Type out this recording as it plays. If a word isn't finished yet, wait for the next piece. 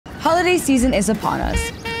Holiday season is upon us.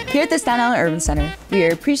 Here at the Staten Island Urban Center, we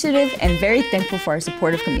are appreciative and very thankful for our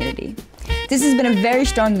supportive community. This has been a very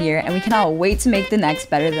strong year and we cannot wait to make the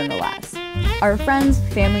next better than the last. Our friends,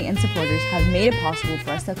 family, and supporters have made it possible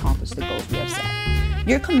for us to accomplish the goals we have set.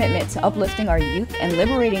 Your commitment to uplifting our youth and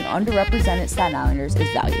liberating underrepresented Staten Islanders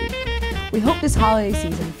is valued. We hope this holiday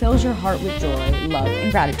season fills your heart with joy, love,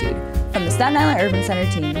 and gratitude. From the Staten Island Urban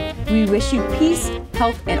Center team, we wish you peace,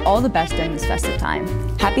 health, and all the best during this festive time.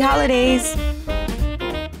 Happy holidays!